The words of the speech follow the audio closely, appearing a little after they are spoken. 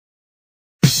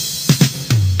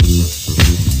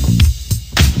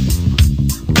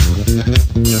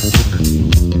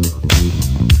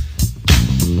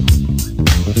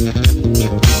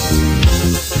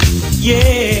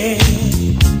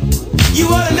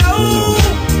know,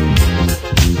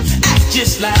 act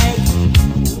just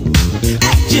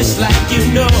like you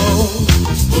know.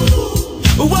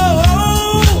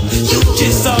 Whoa, you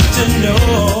just ought to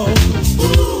know.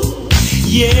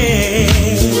 Yeah.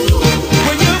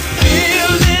 When you're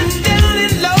feeling down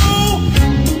and low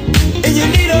and you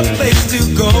need a place to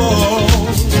go,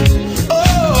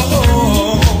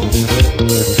 oh,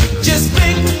 just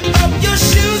pick up your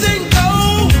shoes and go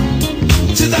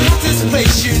to the hottest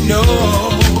place you know.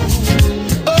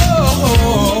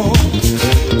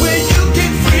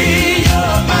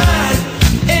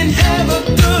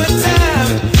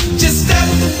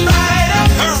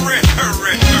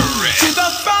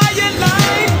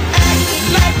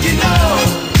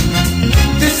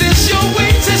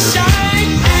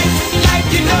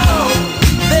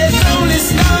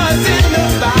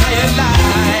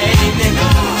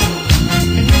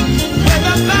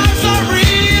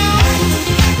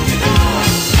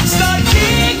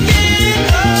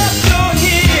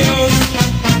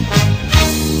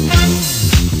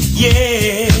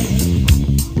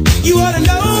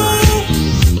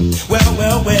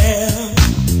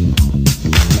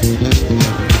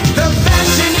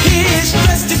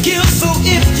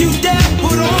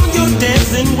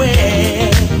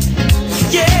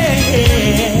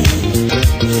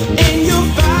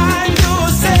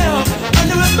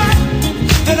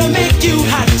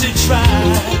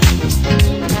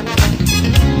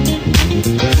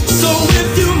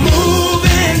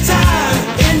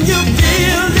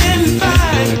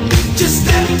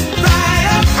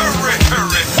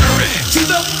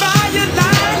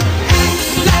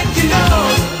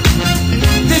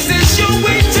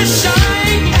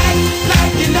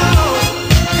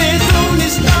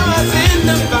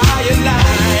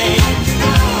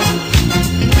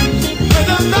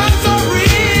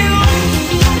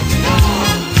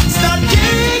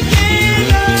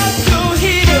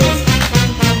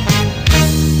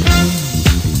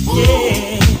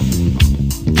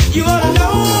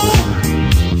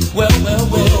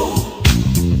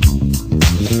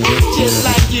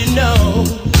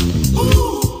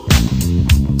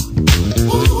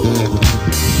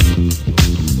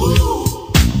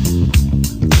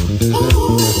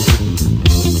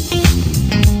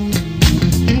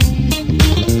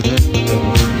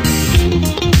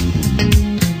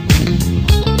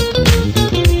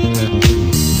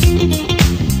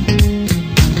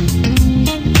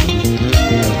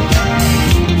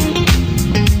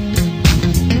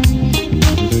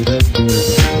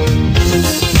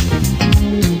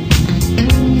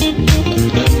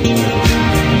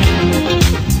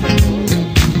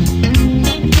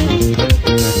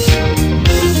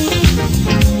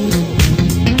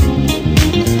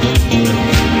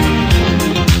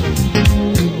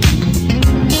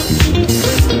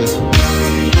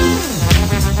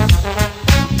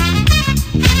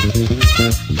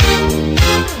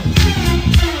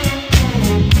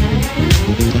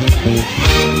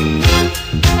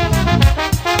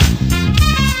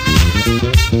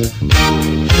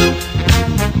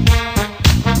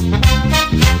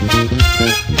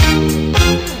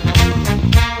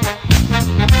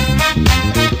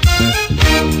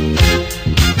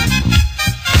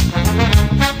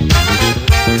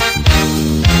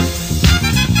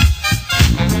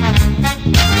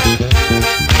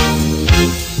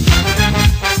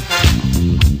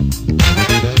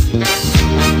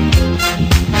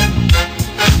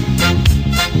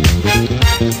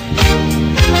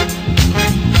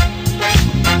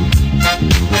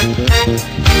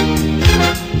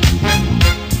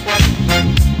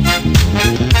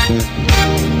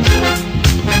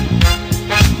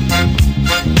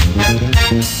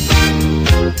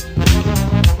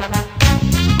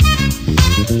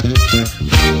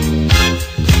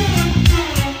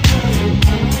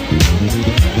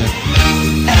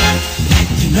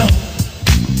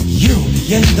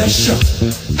 In the show,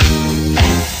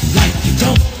 act like you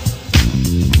don't,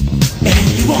 and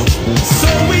you won't. So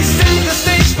we set the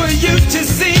stage for you to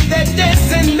see that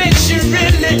dancing makes you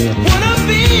really wanna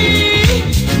be.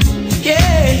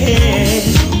 Yeah,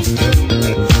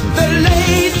 the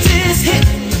latest hit,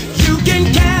 you can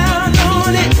count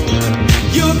on it.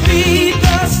 You'll be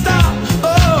the star,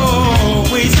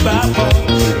 always by far.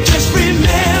 Just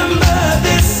remember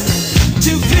this,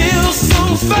 to feel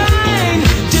so fine,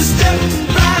 just step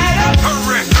right up.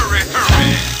 Correct.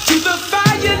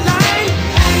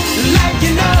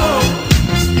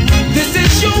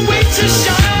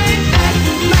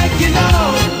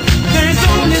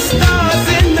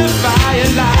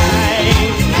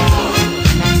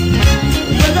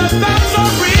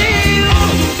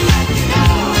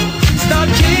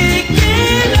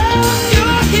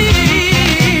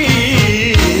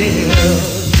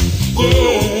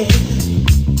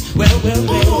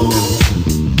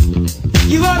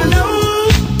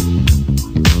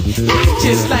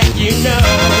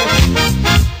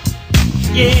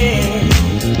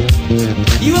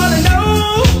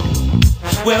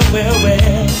 Well, well,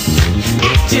 well,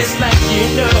 just like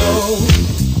you know,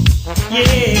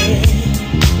 yeah.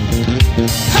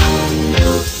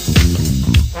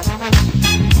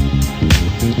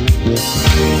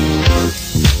 Ha!